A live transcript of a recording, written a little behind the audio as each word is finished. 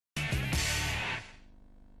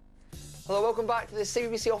Hello, welcome back to the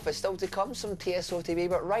CBBC office. Still to come, some TSO TV,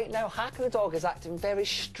 but right now, Hacker the dog is acting very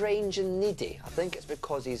strange and needy. I think it's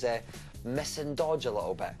because he's missing Dodge a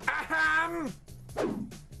little bit.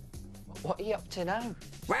 What are you up to now?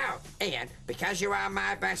 Well, Ian, because you are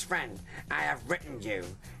my best friend, I have written you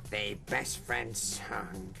the best friend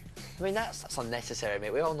song. I mean, that's unnecessary,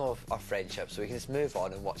 mate. We all know our friendship, so we can just move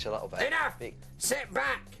on and watch a little bit. Enough! Sit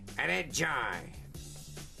back and enjoy.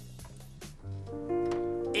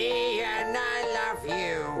 Ian, I love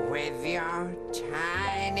you with your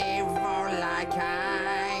tiny vole-like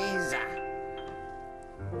eyes.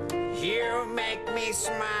 You make me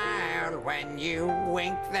smile when you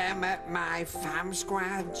wink them at my fam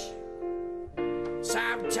squadge.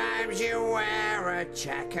 Sometimes you wear a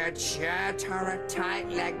checkered shirt or a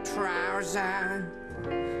tight-leg trouser.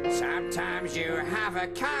 Sometimes you have a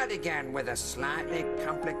cardigan with a slightly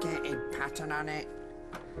complicated pattern on it.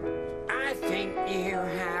 I think you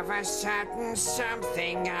have a certain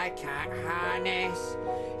something I can't harness.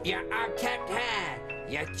 Your unkempt hair,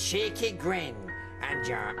 your cheeky grin, and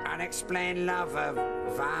your unexplained love of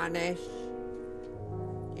varnish.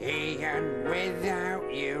 Ian,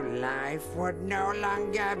 without you, life would no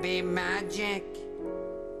longer be magic.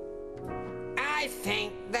 I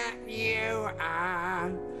think that you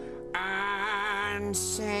are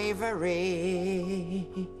unsavory.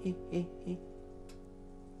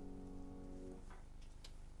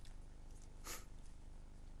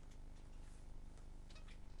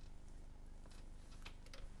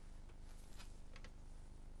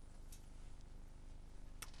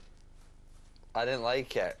 I didn't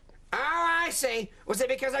like it. Oh, I see. Was it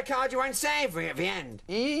because I called you unsavoury at the end?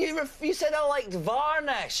 You said I liked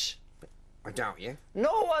varnish. Or don't you?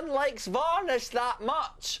 No one likes varnish that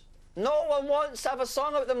much. No one wants to have a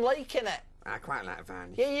song about them liking it. I quite like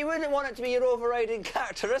varnish. Yeah, you wouldn't want it to be your overriding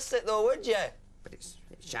characteristic, though, would you? But it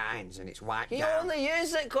shines and it's wiped You down. only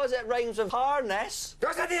use it because it rhymes with harness.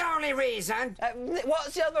 Was that the only reason?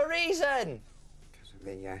 What's the other reason? Because of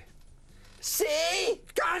the, See?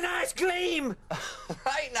 Got a nice gleam!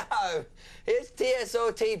 Right now, it's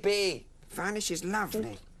TSOTB. Varnish is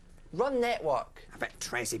lovely. Run network. I bet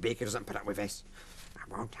Tracy Beaker doesn't put up with this. I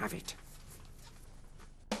won't have it.